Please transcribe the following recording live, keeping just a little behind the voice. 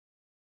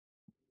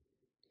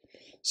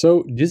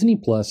So, Disney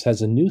Plus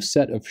has a new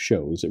set of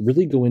shows that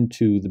really go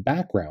into the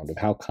background of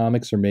how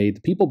comics are made,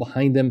 the people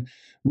behind them,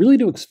 really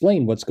to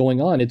explain what's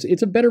going on.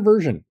 It's a better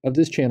version of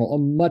this channel, a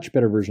much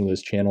better version of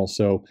this channel.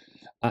 So,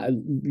 uh,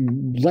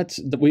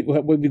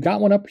 we've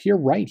got one up here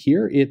right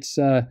here. It's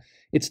the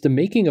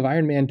making of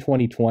Iron Man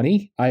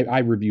 2020. I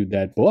reviewed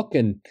that book,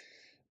 and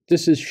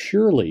this is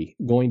surely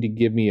going to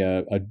give me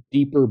a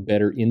deeper,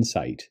 better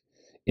insight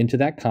into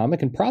that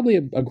comic, and probably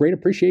a great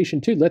appreciation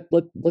too.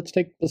 Let's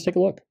take a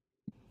look.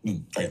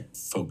 Okay,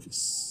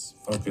 focus.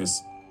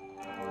 Focus.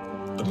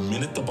 The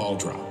minute the ball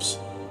drops,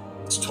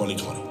 it's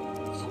 2020.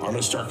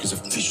 Arno Stark is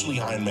officially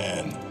Iron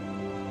Man.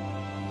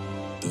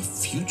 The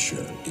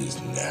future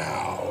is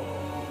now.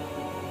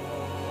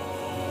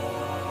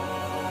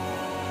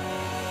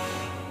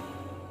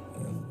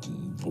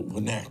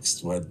 What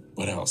next? What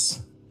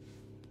else?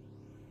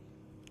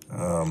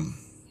 Oh,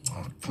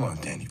 come on,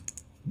 Dan. You've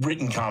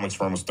written comics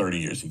for almost 30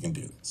 years. You can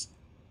do this.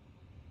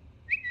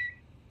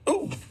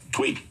 Oh,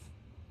 tweet.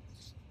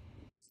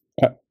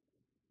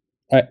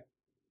 I,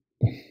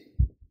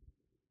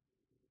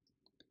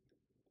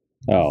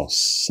 oh,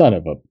 son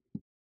of a.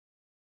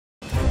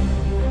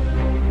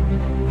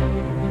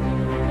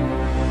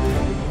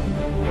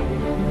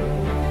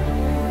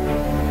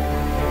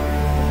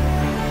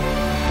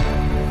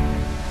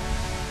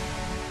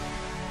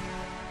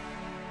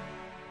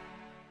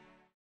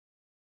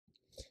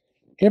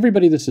 Hey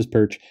everybody, this is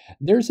Perch.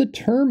 There's a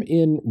term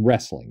in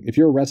wrestling, if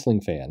you're a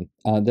wrestling fan,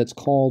 that's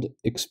called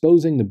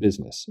exposing the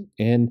business.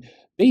 And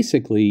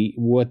basically,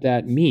 what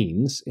that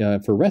means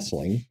for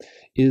wrestling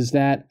is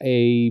that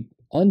a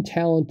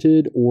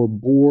untalented or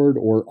bored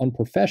or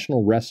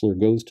unprofessional wrestler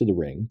goes to the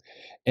ring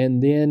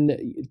and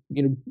then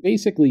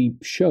basically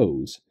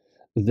shows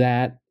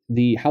that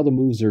how the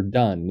moves are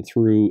done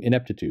through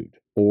ineptitude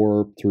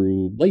or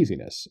through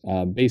laziness.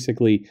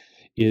 Basically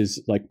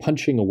is like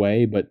punching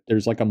away, but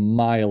there's like a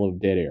mile of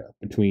dead air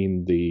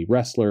between the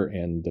wrestler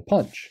and the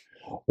punch.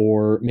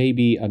 Or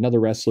maybe another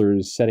wrestler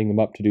is setting them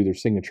up to do their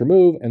signature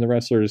move, and the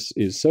wrestler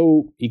is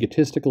so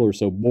egotistical or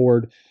so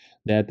bored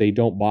that they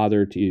don't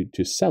bother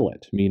to sell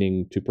it,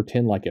 meaning to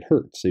pretend like it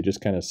hurts. They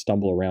just kind of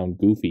stumble around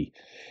goofy.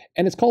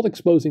 And it's called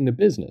exposing the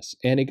business.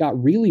 And it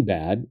got really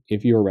bad,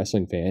 if you're a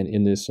wrestling fan,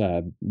 in this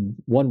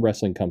one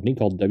wrestling company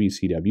called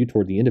WCW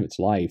toward the end of its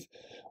life,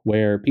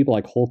 where people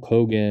like Hulk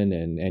Hogan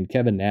and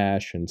Kevin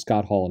Nash and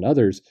Scott Hall and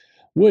others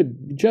would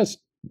just,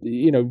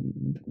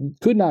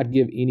 could not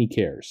give any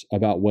cares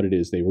about what it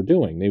is they were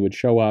doing. They would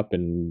show up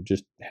and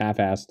just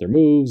half-ass their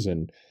moves,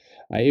 and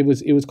it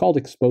was called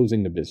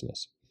exposing the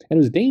business. And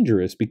it was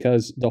dangerous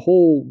because the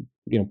whole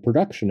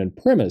production and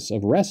premise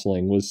of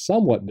wrestling was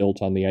somewhat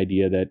built on the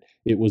idea that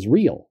it was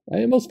real.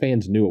 Most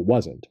fans knew it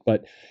wasn't,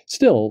 but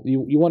still,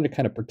 you wanted to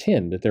kind of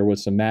pretend that there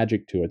was some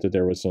magic to it, that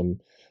there was some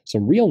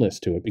realness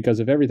to it, because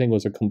if everything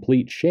was a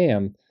complete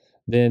sham,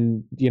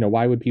 then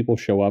why would people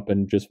show up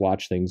and just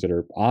watch things that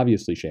are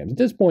obviously shams? At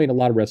this point, a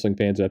lot of wrestling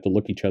fans have to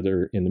look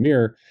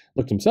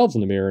themselves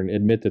in the mirror, and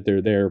admit that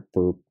they're there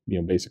for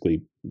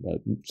basically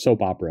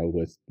soap opera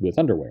with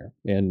underwear,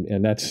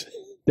 and that's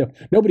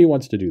nobody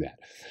wants to do that.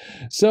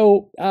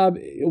 So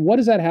what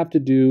does that have to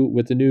do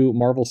with the new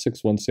Marvel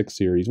 616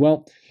 series?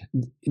 Well,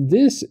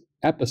 this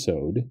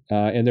episode,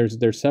 and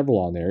there's several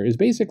on there, is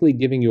basically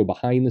giving you a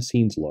behind the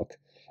scenes look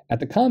at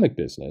the comic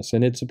business,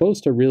 and it's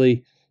supposed to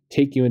really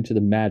take you into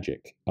the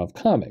magic of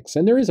comics.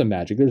 And there is a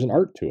magic, there's an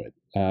art to it,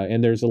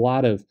 and there's a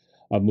lot of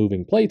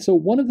moving plates. So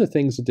one of the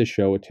things that this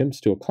show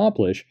attempts to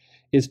accomplish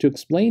is to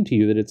explain to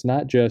you that it's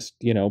not just,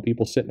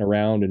 people sitting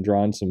around and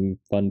drawing some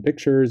fun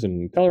pictures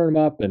and coloring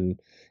them up, and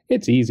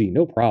it's easy,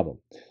 no problem.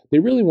 They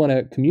really want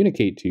to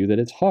communicate to you that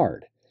it's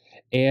hard.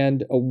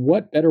 And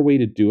what better way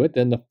to do it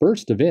than the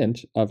first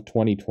event of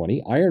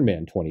 2020, Iron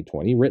Man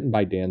 2020, written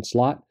by Dan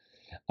Slott,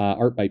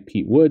 art by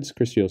Pete Woods.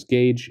 Christos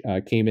Gage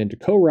came in to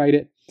co-write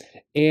it.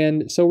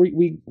 And so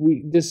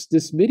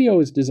this video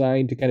is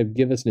designed to kind of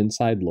give us an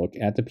inside look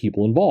at the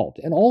people involved.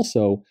 And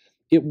also,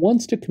 it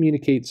wants to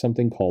communicate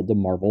something called the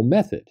Marvel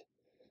Method.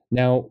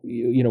 Now,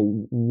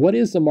 what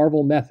is the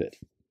Marvel Method?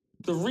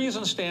 The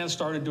reason Stan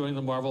started doing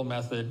the Marvel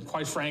Method,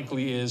 quite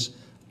frankly, is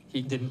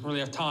he didn't really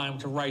have time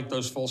to write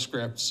those full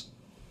scripts.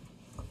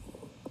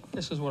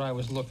 This is what I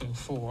was looking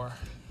for.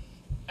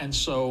 And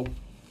so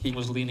he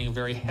was leaning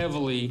very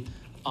heavily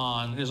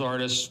on his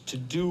artists to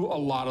do a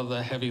lot of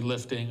the heavy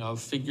lifting of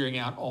figuring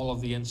out all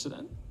of the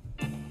incident.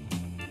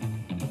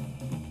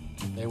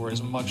 They were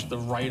as much the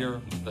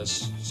writer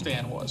as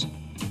Stan was.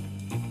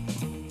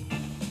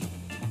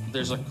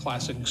 There's a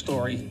classic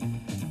story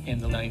in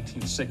the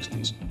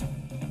 1960s.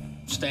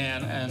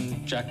 Stan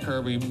and Jack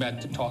Kirby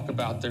met to talk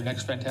about their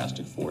next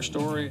Fantastic Four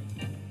story.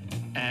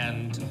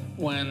 And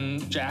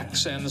when Jack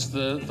sends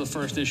the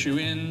first issue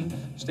in,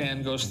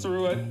 Stan goes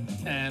through it,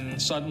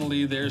 and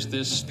suddenly there's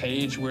this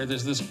page where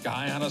there's this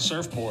guy on a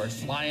surfboard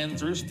flying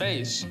through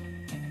space.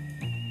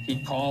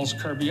 He calls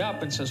Kirby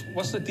up and says,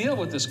 "What's the deal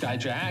with this guy,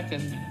 Jack?"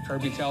 And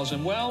Kirby tells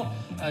him, well,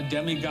 a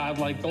demigod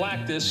like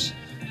Galactus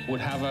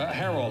would have a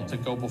herald to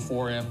go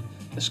before him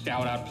to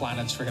scout out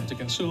planets for him to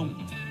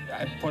consume.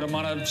 I put him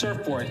on a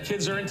surfboard.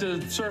 Kids are into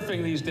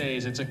surfing these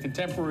days. It's a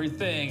contemporary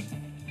thing.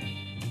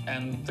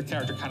 And the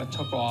character kind of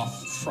took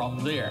off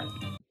from there.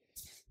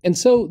 And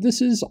so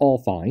this is all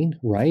fine,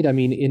 right? I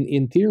mean,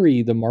 in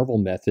theory, the Marvel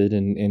method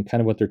and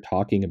kind of what they're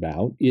talking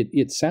about,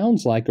 it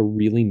sounds like a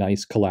really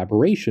nice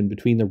collaboration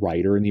between the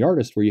writer and the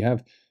artist, where you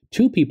have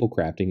two people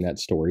crafting that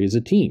story as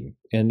a team.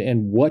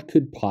 And what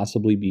could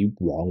possibly be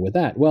wrong with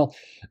that? Well,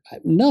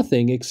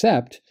 nothing,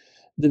 except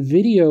the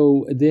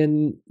video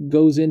then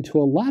goes into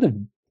a lot of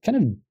kind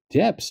of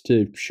depths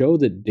to show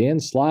that Dan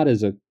Slott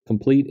is a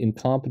complete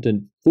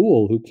incompetent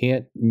fool who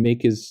can't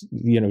make his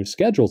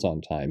schedules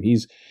on time.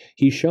 He's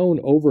shown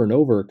over and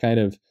over kind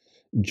of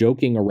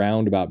joking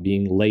around about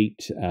being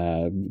late,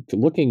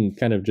 looking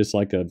kind of just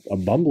like a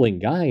bumbling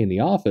guy in the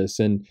office,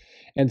 and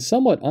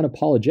somewhat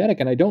unapologetic.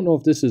 And I don't know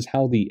if this is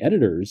how the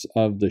editors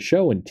of the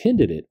show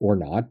intended it or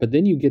not, but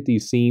then you get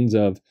these scenes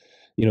of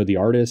the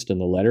artist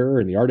and the letterer,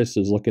 and the artist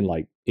is looking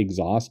like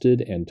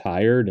exhausted and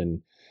tired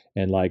and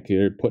like,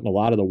 you're putting a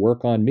lot of the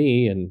work on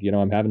me, and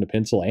I'm having to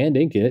pencil and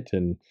ink it.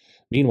 And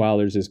meanwhile,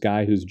 there's this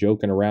guy who's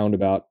joking around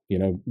about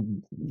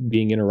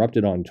being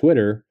interrupted on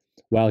Twitter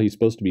while he's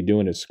supposed to be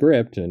doing his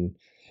script. And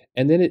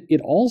then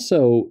it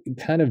also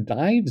kind of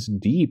dives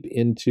deep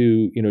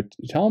into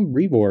Tom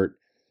Brevoort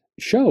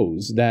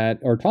shows that,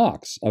 or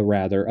talks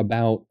rather,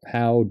 about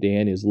how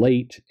Dan is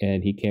late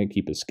and he can't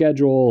keep his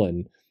schedule,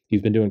 and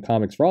he's been doing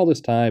comics for all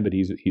this time, but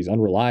he's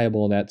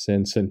unreliable in that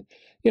sense, and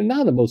not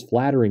in the most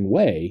flattering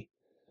way.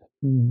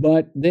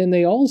 But then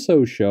they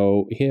also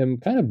show him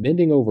kind of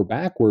bending over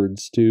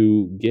backwards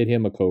to get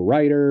him a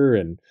co-writer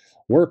and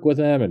work with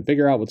him and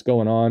figure out what's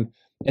going on.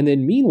 And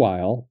then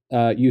meanwhile,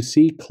 you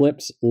see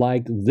clips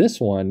like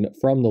this one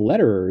from the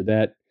letterer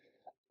that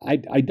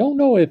I don't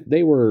know if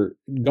they were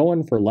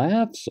going for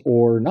laughs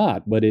or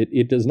not, but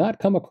it does not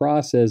come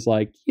across as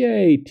like,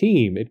 yay,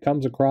 team. It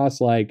comes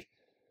across like,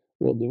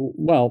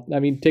 well, I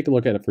mean, take a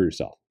look at it for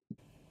yourself.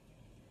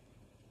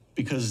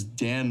 Because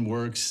Dan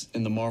works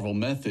in the Marvel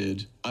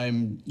method,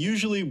 I'm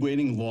usually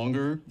waiting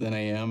longer than I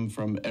am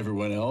from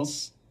everyone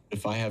else.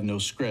 If I have no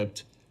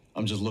script,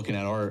 I'm just looking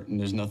at art and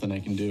there's nothing I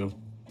can do.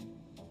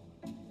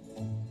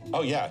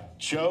 Oh yeah,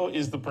 Joe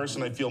is the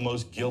person I feel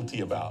most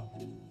guilty about.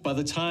 By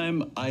the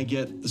time I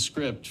get the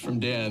script from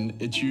Dan,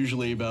 it's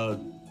usually about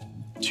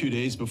 2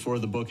 days before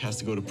the book has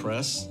to go to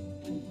press.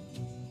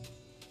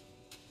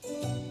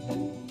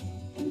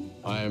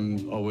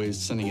 I'm always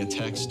sending a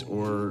text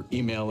or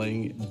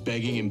emailing,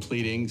 begging and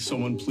pleading,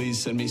 someone please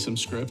send me some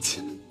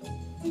script.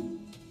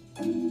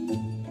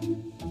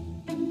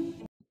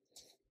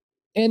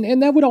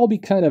 And that would all be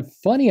kind of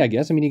funny, I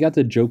guess. I mean, you got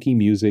the jokey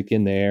music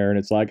in there, and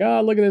it's like,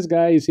 oh, look at this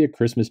guy. You see a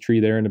Christmas tree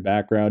there in the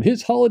background.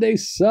 His holiday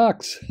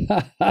sucks.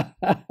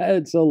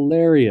 It's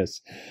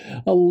hilarious.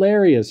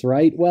 Hilarious,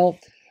 right? Well,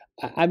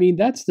 I mean,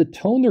 that's the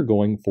tone they're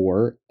going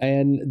for,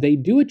 and they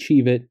do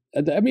achieve it.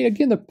 I mean,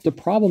 again, the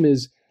problem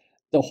is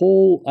the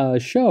whole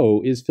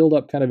show is filled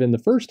up kind of in the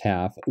first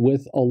half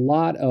with a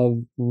lot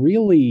of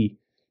really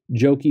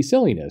jokey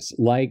silliness,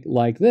 like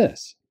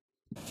this.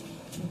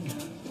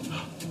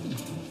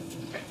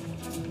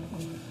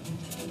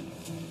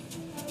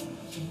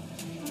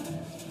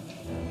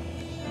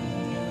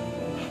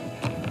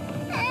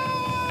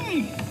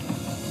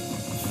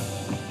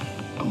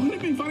 Wouldn't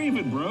it be funny if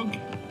it broke?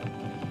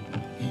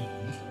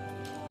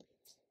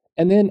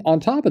 And then on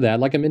top of that,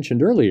 like I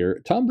mentioned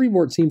earlier, Tom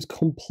Brevoort seems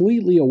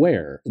completely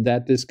aware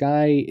that this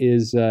guy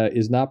is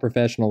not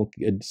professional,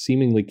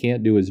 seemingly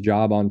can't do his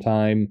job on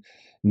time,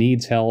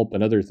 needs help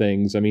and other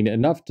things. I mean,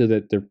 enough to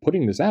that they're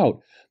putting this out,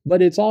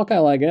 but it's all kind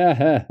of like,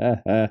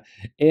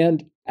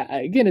 And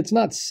again, it's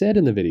not said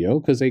in the video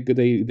because they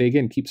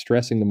again keep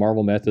stressing the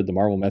Marvel method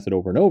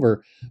over and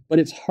over, but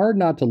it's hard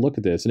not to look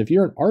at this. And if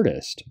you're an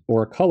artist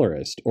or a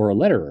colorist or a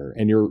letterer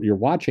and you're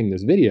watching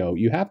this video,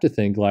 you have to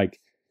think like,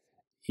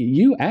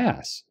 you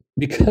ass,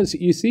 because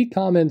you see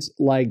comments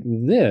like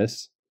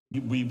this.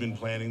 We've been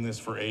planning this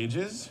for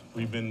ages.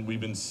 We've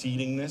been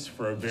seeding this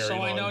for a very long time.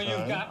 So I know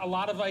you've got a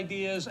lot of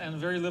ideas and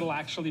very little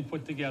actually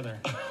put together.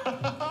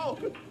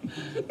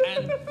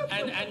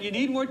 and you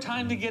need more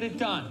time to get it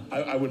done.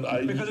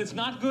 Because it's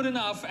not good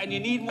enough and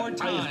you need more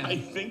time. I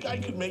think I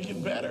could make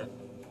it better.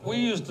 We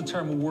use the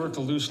term work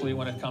loosely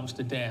when it comes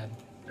to Dan.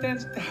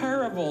 Dan's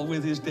terrible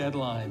with his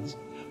deadlines.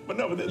 But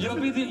no, but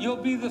you'll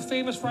be the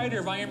famous writer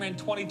of Iron Man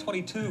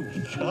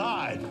 2022.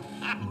 God.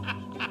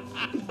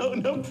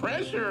 No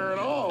pressure at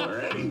all or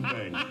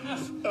anything.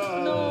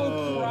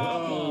 No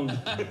problem.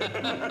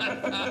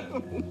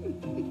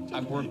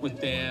 I've worked with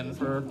Dan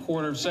for a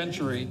quarter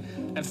century,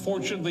 and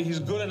fortunately he's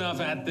good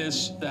enough at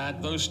this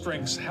that those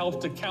strengths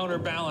help to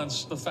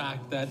counterbalance the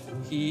fact that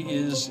he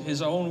is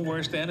his own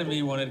worst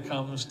enemy when it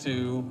comes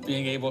to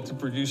being able to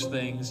produce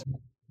things.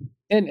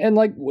 And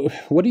like,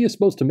 what are you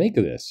supposed to make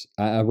of this?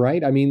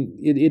 Right? I mean,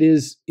 it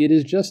is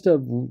just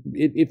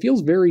it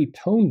feels very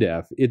tone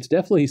deaf. It's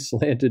definitely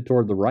slanted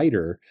toward the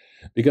writer,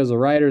 because the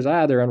writers,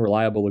 they're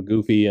unreliable and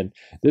goofy, and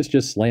this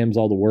just slams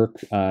all the work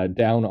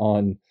down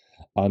on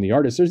the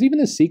artist. There's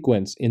even a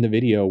sequence in the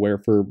video where,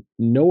 for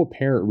no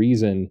apparent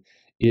reason,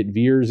 it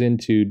veers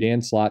into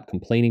Dan Slott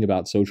complaining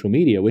about social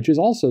media, which is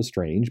also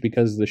strange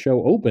because the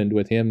show opened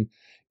with him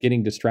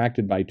getting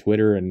distracted by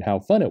Twitter and how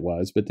fun it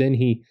was, but then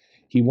he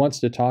wants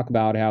to talk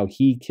about how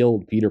he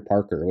killed Peter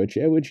Parker, which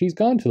he's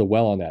gone to the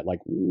well on that like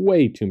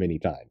way too many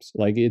times.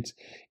 Like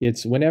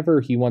it's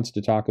whenever he wants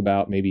to talk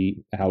about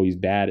maybe how he's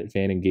bad at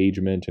fan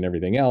engagement and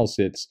everything else,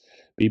 it's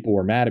people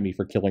were mad at me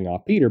for killing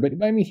off Peter. But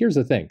I mean, here's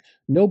the thing.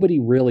 Nobody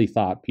really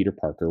thought Peter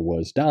Parker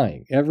was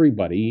dying.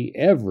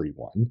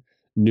 Everyone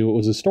knew it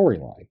was a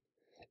storyline.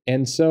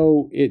 And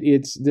so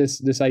it's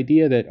this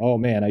idea that, oh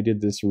man, I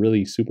did this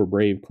really super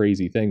brave,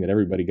 crazy thing that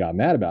everybody got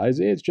mad about.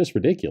 It's just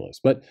ridiculous.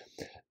 But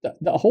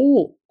the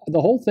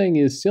whole thing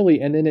is silly,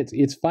 and then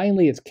it's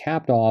finally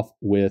capped off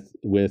with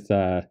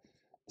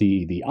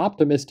the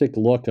optimistic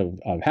look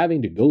of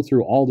having to go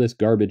through all this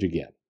garbage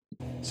again.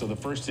 So the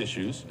first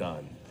issue's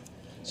done.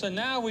 So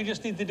now we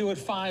just need to do it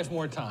 5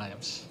 more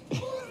times.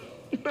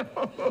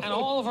 And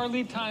all of our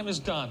lead time is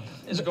gone.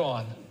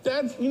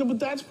 But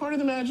that's part of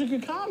the magic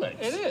of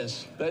comics. It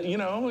is. That,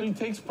 it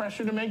takes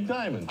pressure to make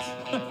diamonds.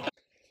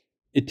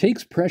 It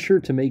takes pressure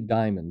to make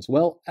diamonds.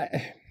 Well,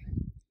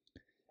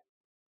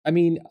 I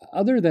mean,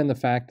 other than the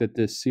fact that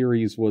this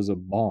series was a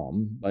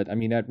bomb, but I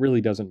mean, that really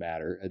doesn't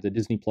matter. The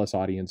Disney Plus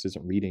audience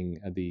isn't reading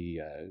the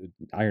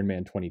Iron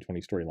Man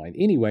 2020 storyline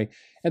anyway.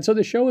 And so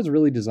the show is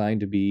really designed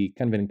to be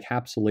kind of an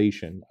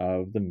encapsulation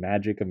of the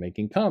magic of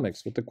making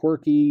comics with the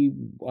quirky,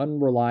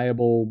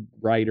 unreliable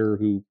writer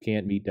who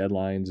can't meet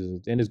deadlines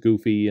and is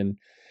goofy and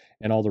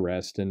all the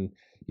rest. And,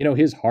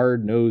 his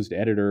hard-nosed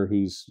editor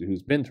who's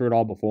been through it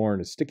all before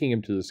and is sticking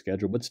him to the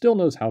schedule, but still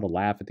knows how to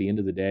laugh at the end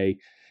of the day.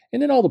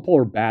 And then all the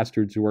poor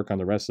bastards who work on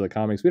the rest of the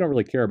comics, we don't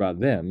really care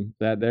about them.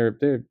 That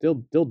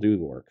they'll do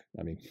the work.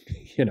 I mean,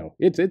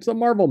 it's a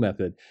Marvel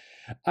method.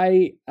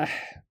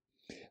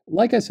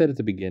 Like I said at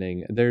the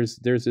beginning, there's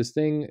this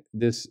thing,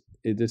 this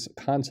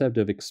concept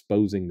of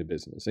exposing the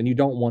business, and you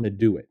don't want to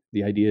do it.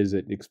 The idea is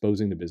that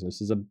exposing the business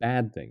is a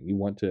bad thing. You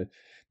want to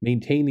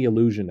maintain the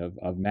illusion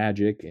of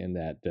magic and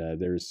that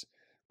there's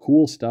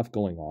cool stuff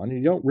going on, and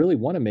you don't really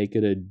want to make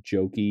it a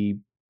jokey,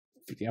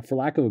 for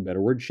lack of a better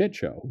word, shit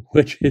show,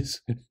 which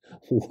is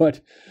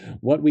what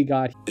we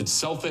got. It's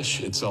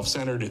selfish, it's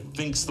self-centered, it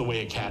thinks the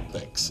way a cat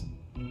thinks.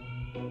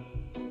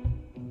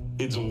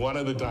 It's one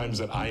of the times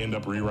that I end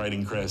up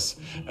rewriting Chris,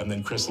 and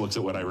then Chris looks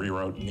at what I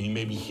rewrote, and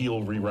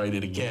he'll rewrite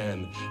it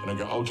again, and I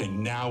go, okay,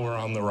 now we're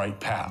on the right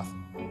path.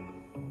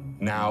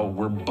 Now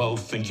we're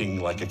both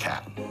thinking like a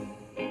cat,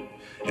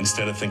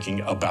 instead of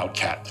thinking about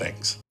cat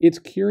things. It's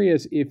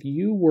curious, if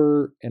you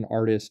were an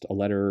artist, a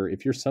letterer,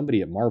 if you're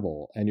somebody at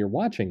Marvel and you're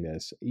watching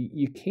this,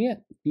 you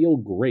can't feel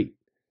great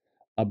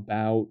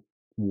about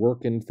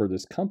working for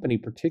this company,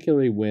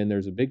 particularly when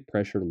there's a big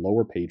pressure to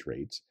lower page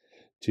rates,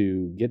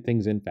 to get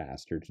things in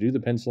faster, to do the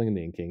penciling and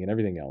the inking and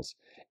everything else.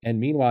 And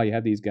meanwhile, you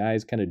have these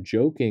guys kind of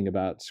joking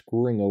about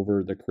screwing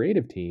over the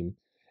creative team.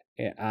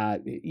 I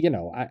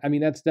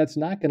mean, that's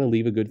not going to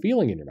leave a good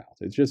feeling in your mouth.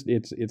 It's just,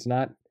 it's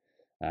not.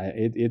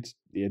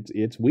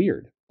 It's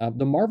weird.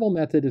 The Marvel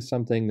method is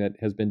something that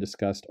has been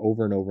discussed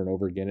over and over and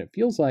over again. It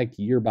feels like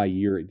year by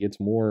year it gets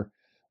more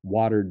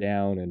watered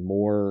down and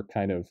more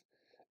kind of,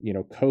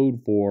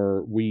 code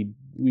for we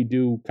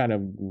do kind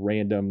of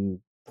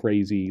random,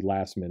 crazy,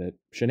 last minute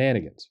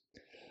shenanigans.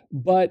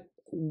 But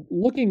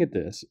looking at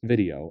this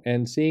video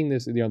and seeing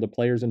this, the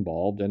players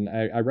involved, and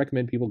I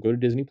recommend people go to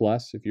Disney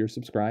Plus. If you're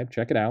subscribed,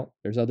 check it out.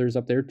 There's others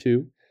up there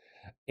too.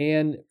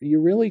 And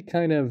you really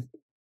kind of,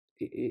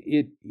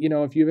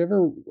 if you've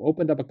ever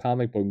opened up a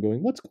comic book and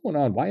going, what's going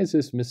on? Why is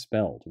this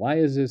misspelled? Why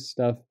is this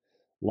stuff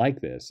like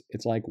this?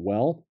 It's like,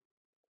 well,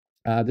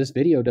 this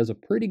video does a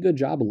pretty good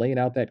job of laying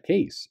out that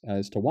case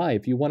as to why.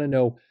 If you want to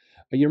know,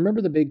 you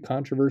remember the big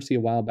controversy a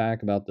while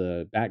back about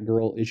the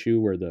Batgirl issue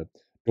where the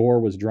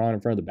door was drawn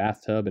in front of the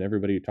bathtub and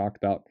everybody talked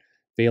about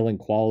failing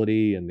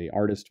quality and the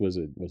artist was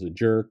a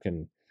jerk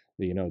and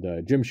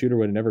the Jim Shooter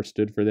would have never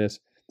stood for this.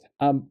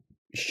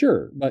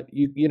 Sure, but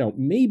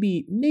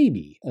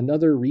maybe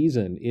another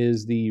reason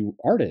is the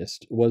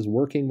artist was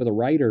working with a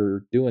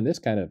writer doing this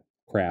kind of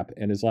crap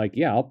and is like,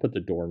 yeah, I'll put the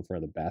door in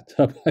front of the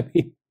bathtub. I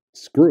mean,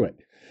 screw it.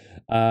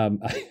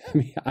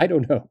 I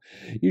don't know.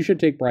 You should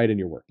take pride in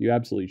your work. You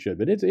absolutely should.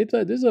 But this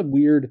is a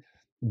weird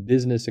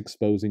business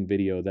exposing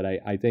video that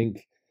I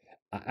think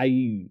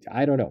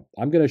I don't know.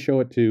 I'm going to show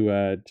it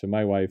to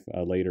my wife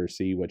later,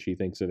 see what she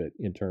thinks of it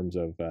in terms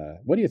of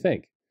what do you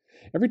think?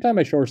 Every time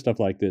I show her stuff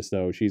like this,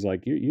 though, she's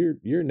like,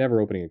 "You're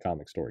never opening a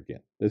comic store again."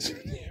 This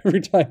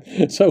every time,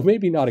 so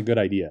maybe not a good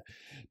idea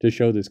to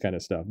show this kind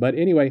of stuff. But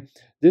anyway,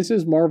 this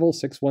is Marvel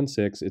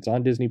 616. It's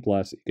on Disney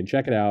Plus. You can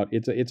check it out.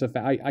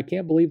 I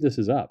can't believe this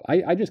is up.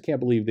 I just can't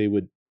believe they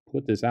would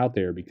put this out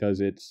there because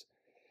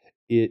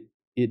it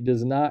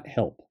does not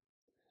help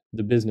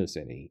the business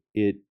any.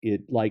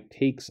 It like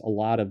takes a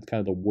lot of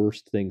kind of the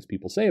worst things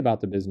people say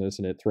about the business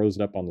and it throws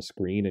it up on the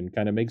screen and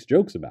kind of makes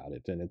jokes about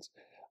it. And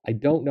I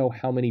don't know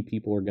how many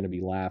people are going to be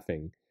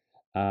laughing.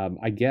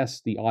 I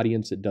guess the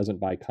audience that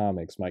doesn't buy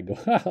comics might go,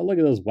 look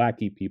at those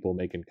wacky people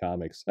making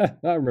comics.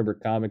 I remember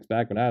comics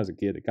back when I was a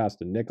kid. It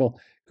cost a nickel.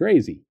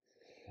 Crazy.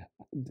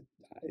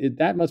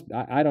 that must,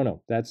 I don't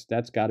know.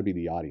 That's got to be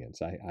the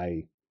audience.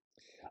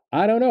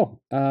 I don't know.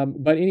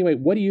 But anyway,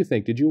 what do you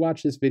think? Did you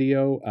watch this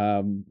video?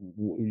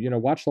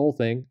 Watch the whole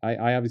thing.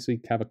 I obviously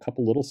have a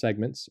couple little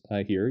segments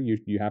here.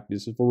 You have,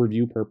 this is for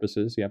review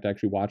purposes. You have to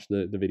actually watch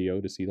the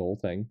video to see the whole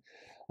thing.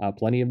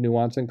 Plenty of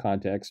nuance and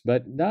context,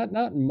 but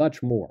not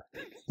much more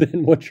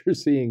than what you're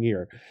seeing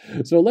here.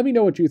 So let me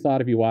know what you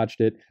thought if you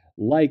watched it.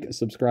 Like,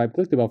 subscribe,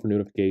 click the bell for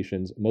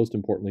notifications. Most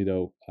importantly,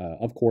 though,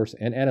 of course,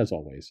 and as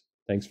always,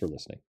 thanks for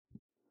listening.